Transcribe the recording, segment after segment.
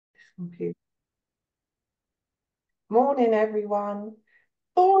Computer. Morning, everyone.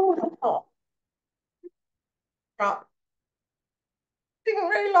 Oh, right. Didn't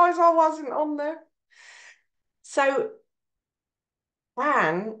realise I wasn't on there. So,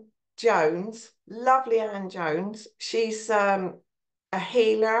 Anne Jones, lovely Anne Jones. She's a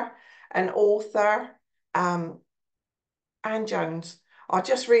healer, an author. Um, Anne Jones. I'll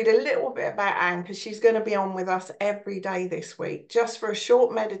just read a little bit about Anne because she's going to be on with us every day this week, just for a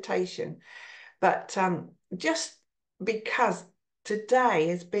short meditation. But just because today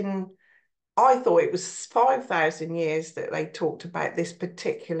has been, I thought it was 5,000 years that they talked about this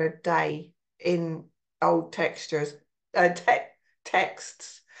particular day in old texts.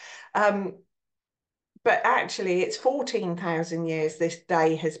 Um, but actually, it's 14,000 years this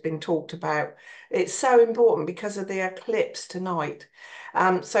day has been talked about. It's so important because of the eclipse tonight.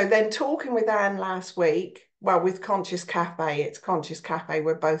 So then talking with Anne last week, well, with Conscious Cafe, it's Conscious Cafe.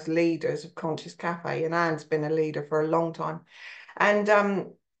 We're both leaders of Conscious Cafe, and Anne's been a leader for a long time. And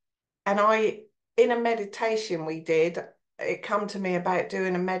I, in a meditation we did, it come to me about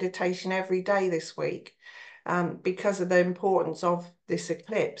doing a meditation every day this week, because of the importance of this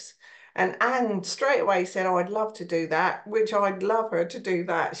eclipse. And Anne straight away said, "Oh, I'd love to do that," which I'd love her to do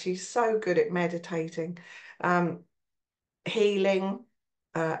that. She's so good at meditating, um, healing.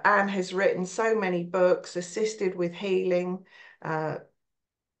 Anne has written so many books, assisted with healing. Uh,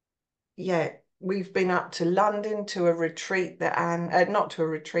 yeah, we've been up to London to a retreat that Anne, not to a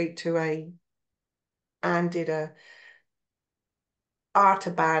retreat, to a Anne did a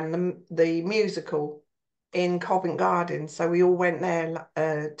Artaban, the musical in Covent Garden. So we all went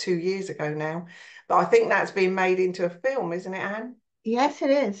there 2 years ago now. But I think that's been made into a film, isn't it, Anne? Yes, it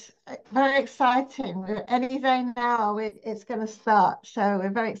is. Very exciting. Any day now it's going to start. So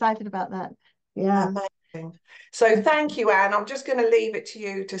we're very excited about that. Yeah. Amazing. So thank you, Anne. I'm just going to leave it to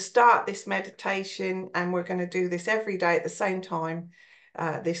you to start this meditation, and we're going to do this every day at the same time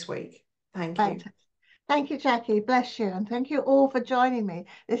this week. Thank you. Fantastic. Thank you, Jackie. Bless you. And thank you all for joining me.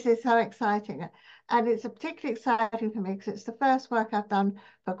 This is so exciting. And it's particularly exciting for me because it's the first work I've done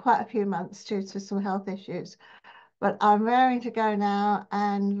for quite a few months due to some health issues. But I'm raring to go now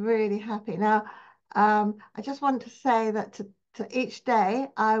and really happy. Now, I just want to say that to each day,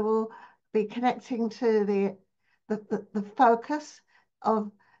 I will be connecting to the focus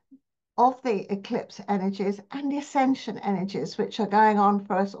of of the eclipse energies and the ascension energies, which are going on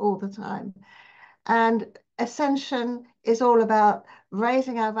for us all the time. And ascension is all about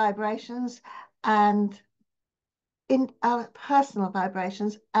raising our vibrations and in our personal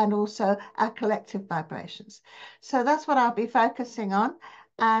vibrations and also our collective vibrations. So that's what I'll be focusing on.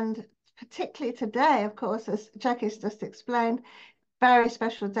 And particularly today, of course, as Jackie's just explained, very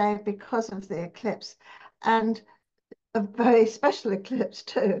special day because of the eclipse and a very special eclipse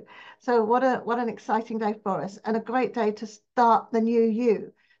too. So what an exciting day for us and a great day to start the new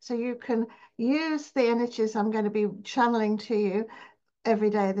you. So you can use the energies I'm going to be channeling to you every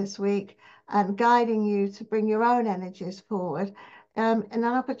day this week and guiding you to bring your own energies forward, and an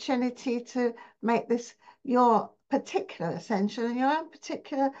opportunity to make this your particular ascension and your own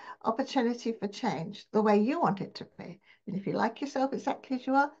particular opportunity for change the way you want it to be. And if you like yourself exactly as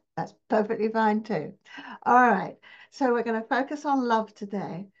you are, that's perfectly fine too. All right. So we're going to focus on love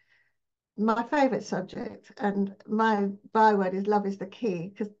today, my favorite subject. And my byword is love is the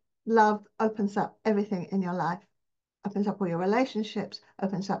key because love opens up everything in your life, opens up all your relationships,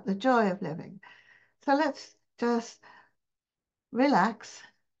 opens up the joy of living. So let's just relax,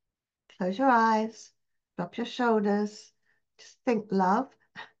 close your eyes, drop your shoulders, just think love,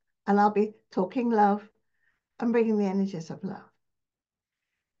 and I'll be talking love and bringing the energies of love.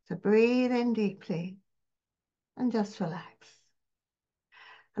 So breathe in deeply and just relax.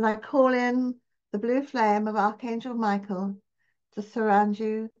 And I call in the blue flame of Archangel Michael to surround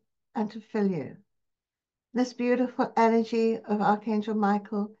you and to fill you. This beautiful energy of Archangel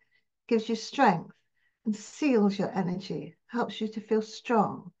Michael gives you strength and seals your energy, helps you to feel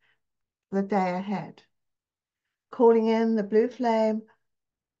strong for the day ahead. Calling in the blue flame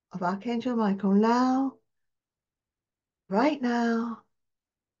of Archangel Michael now, right now,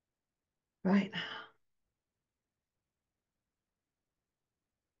 right now.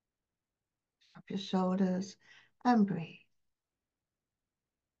 Up your shoulders and breathe.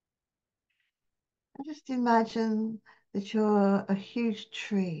 And just imagine that you're a huge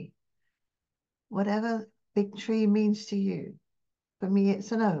tree, whatever big tree means to you. For me,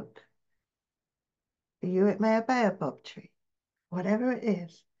 it's an oak. For you, it may be a baobab tree. Whatever it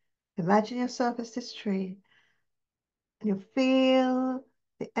is, imagine yourself as this tree and you feel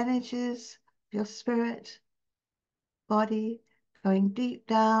the energies of your spirit, body going deep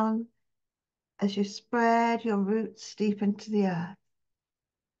down as you spread your roots deep into the earth,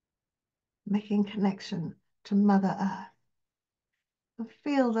 making connection to Mother Earth. And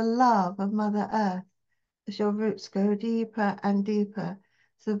feel the love of Mother Earth as your roots go deeper and deeper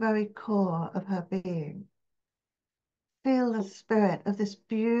to the very core of her being. Feel the spirit of this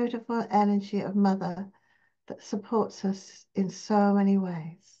beautiful energy of Mother that supports us in so many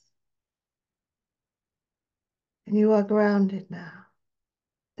ways. And you are grounded now,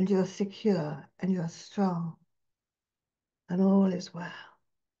 and you're secure, and you're strong, and all is well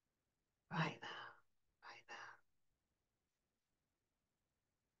right now, right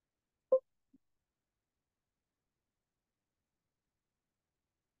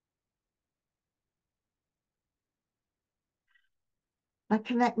now. I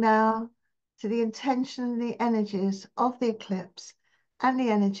connect now to the intention and the energies of the eclipse and the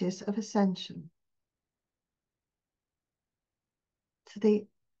energies of ascension, to the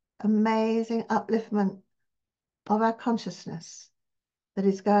amazing upliftment of our consciousness that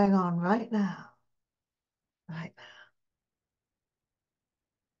is going on right now, right now.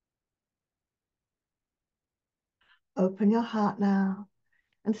 Open your heart now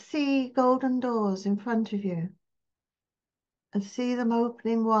and see golden doors in front of you, and see them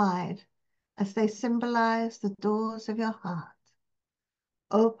opening wide as they symbolize the doors of your heart.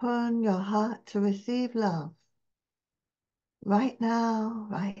 Open your heart to receive love right now,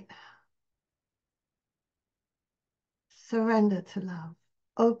 right now. Surrender to love,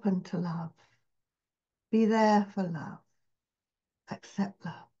 open to love, be there for love, accept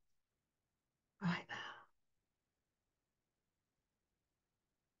love right now.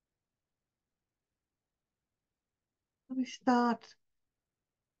 We start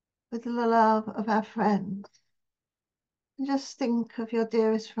with the love of our friends. And just think of your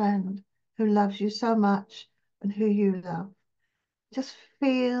dearest friend who loves you so much and who you love. Just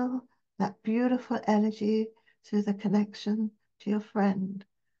feel that beautiful energy through the connection to your friend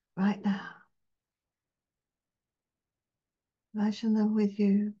right now. Imagine them with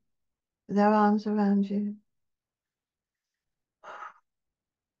you, with their arms around you,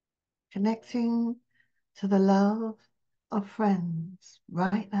 connecting to the love of friends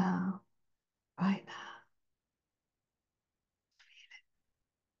right now, right now.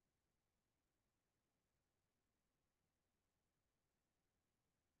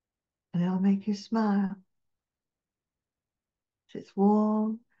 And it'll make you smile. It's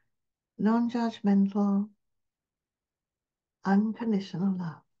warm, non-judgmental, unconditional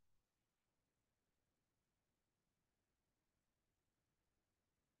love.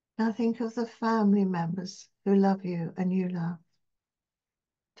 Now think of the family members who love you and you love.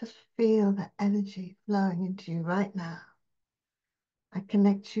 Just feel the energy flowing into you right now. I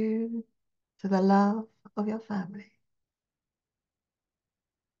connect you to the love of your family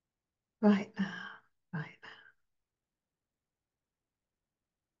right now, right now.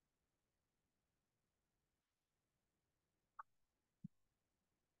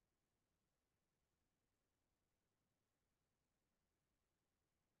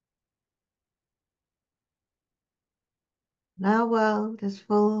 And our world is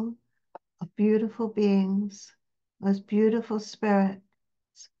full of beautiful beings, most beautiful spirits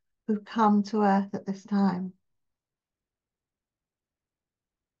who come to earth at this time.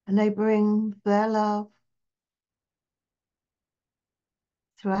 And they bring their love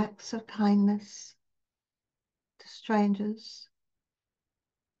through acts of kindness to strangers,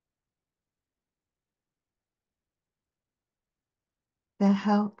 their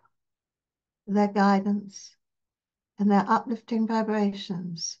help, their guidance, and their uplifting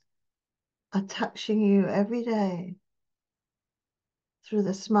vibrations are touching you every day through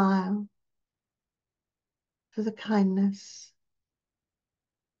the smile, through the kindness,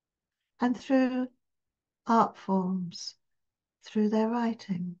 and through art forms, through their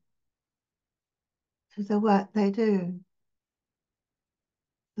writing, through the work they do,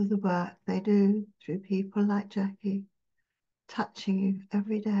 through the work they do through people like Jackie, touching you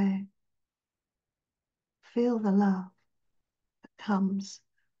every day. Feel the love that comes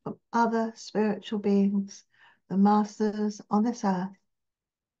from other spiritual beings, the masters on this earth,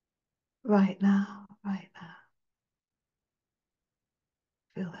 right now, right now.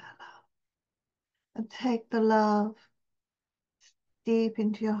 Feel that love. And take the love deep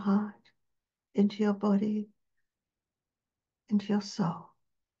into your heart, into your body, into your soul,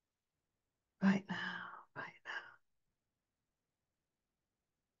 right now, right now.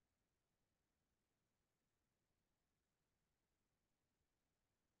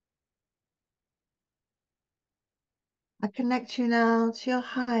 I connect you now to your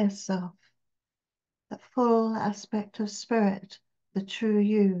higher self, that full aspect of spirit the true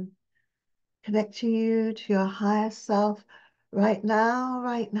you, connecting you to your higher self right now,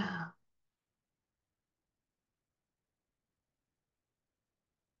 right now.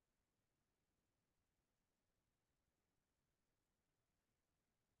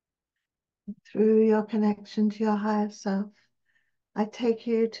 Through your connection to your higher self, I take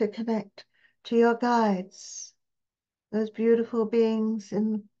you to connect to your guides, those beautiful beings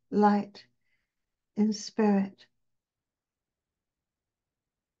in light, in spirit,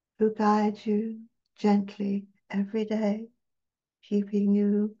 who guide you gently every day, keeping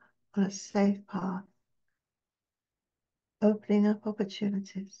you on a safe path, opening up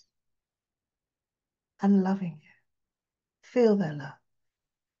opportunities and loving you. Feel their love.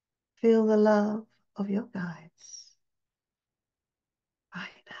 Feel the love of your guides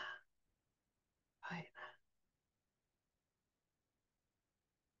right now, right now.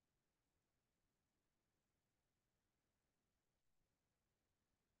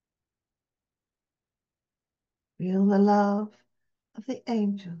 Feel the love of the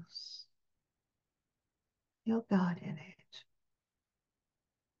angels, your guardian angel.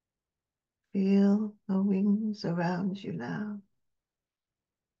 Feel the wings around you now,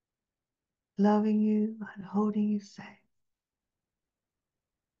 loving you and holding you safe.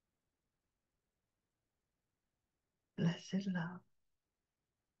 Blessed love,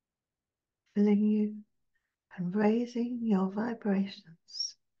 filling you and raising your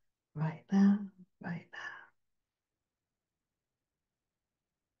vibrations right now, right now,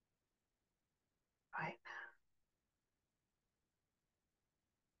 right now.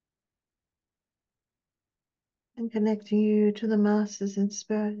 And connecting you to the masters in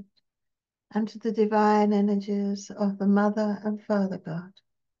spirit and to the divine energies of the Mother and Father God.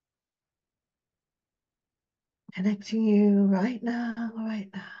 Connecting you right now, right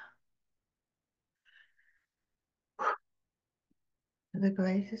now, to the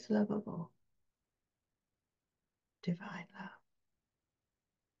greatest love of all, divine love.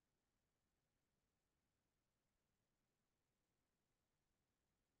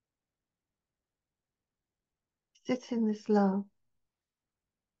 Sit in this love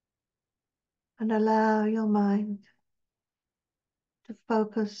and allow your mind to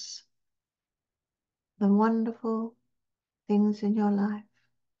focus on the wonderful things in your life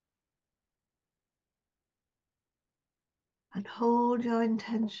and hold your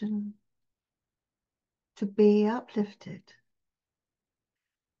intention to be uplifted,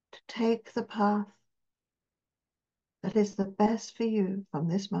 to take the path that is the best for you from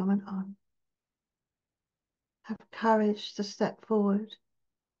this moment on. Have courage to step forward.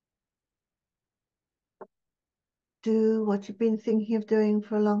 Do what you've been thinking of doing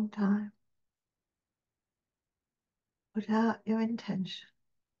for a long time. Put out your intention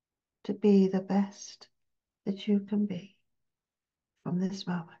to be the best that you can be from this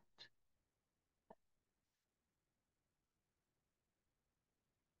moment.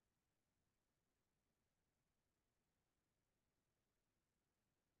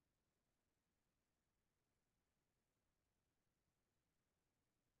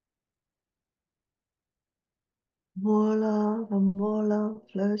 More love and more love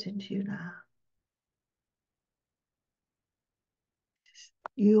flows into you now.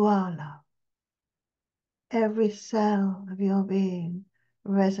 You are love. Every cell of your being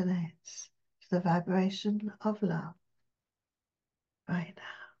resonates to the vibration of love right now,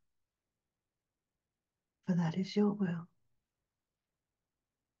 for that is your will.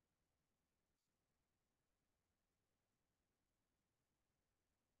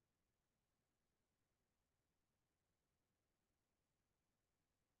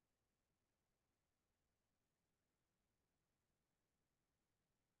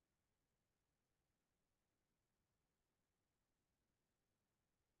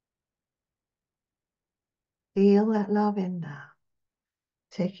 Feel that love in now.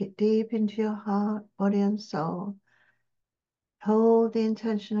 Take it deep into your heart, body, and soul. Hold the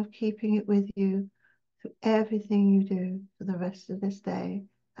intention of keeping it with you through everything you do for the rest of this day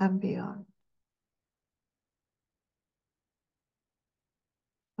and beyond.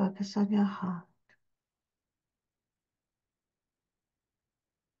 Focus on your heart.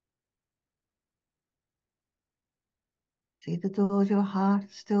 See the door of your heart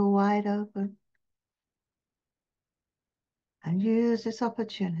still wide open. And use this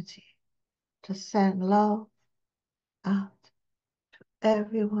opportunity to send love out to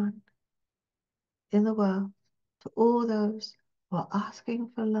everyone in the world, to all those who are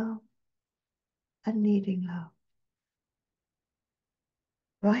asking for love and needing love.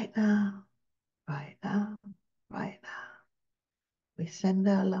 Right now, right now, right now, we send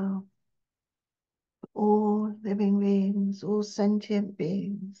our love all living beings, all sentient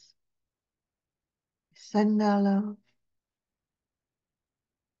beings. Send our love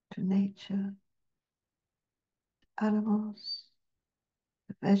to nature, animals,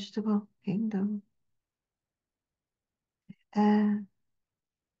 the vegetable kingdom, air,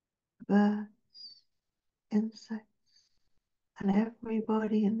 birds, insects, and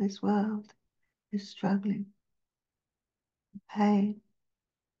everybody in this world is struggling, pain,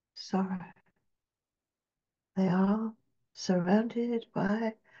 sorrow. They are surrounded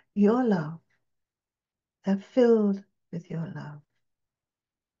by your love. They're filled with your love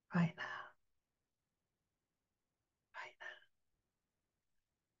right now, right now.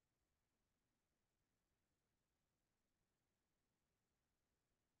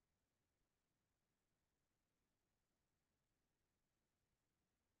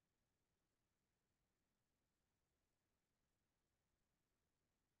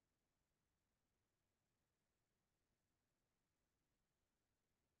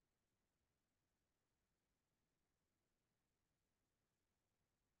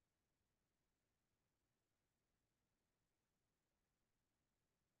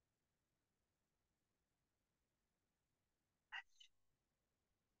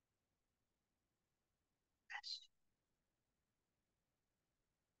 Yes.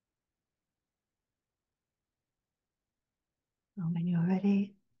 And when you're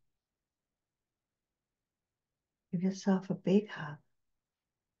ready, give yourself a big hug.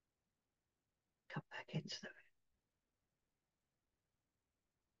 Come back into the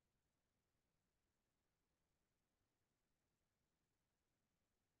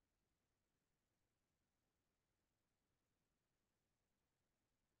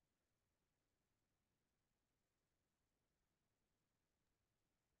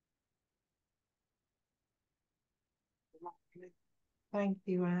Thank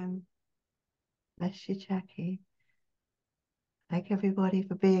you, Anne. Bless you, Jackie. Thank everybody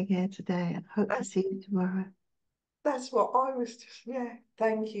for being here today and hope to That's see you tomorrow. that's what I was just, yeah,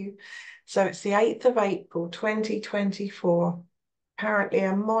 thank you. So it's the 8th of April, 2024. Apparently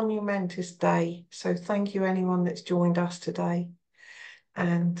a monumentous day. So thank you anyone that's joined us today.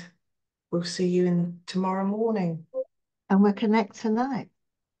 And we'll see you in tomorrow morning. And we'll connect tonight.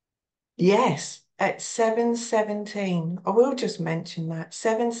 Yes, at 7:17. I will just mention that.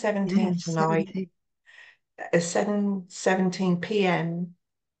 7:17 Yes, tonight, 17. at 7:17 p.m.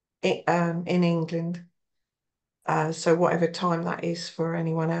 In England. So whatever time that is for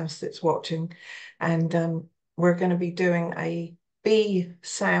anyone else that's watching. And we're going to be doing a bee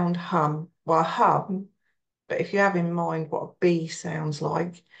sound hum. Well, a hum, but if you have in mind what a bee sounds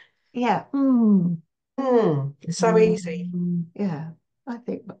like. Yeah. It's so easy. Yeah. I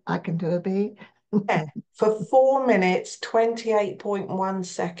think I can do a bee. Yeah, for 4 minutes, 28.1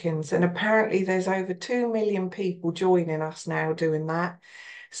 seconds. And apparently there's over 2 million people joining us now doing that.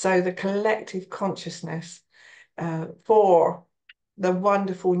 So the collective consciousness for the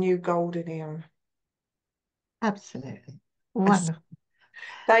wonderful new golden era. Absolutely. Wonderful.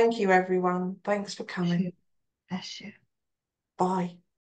 Thank you, everyone. Thanks for Bless coming. you. Bless you. Bye.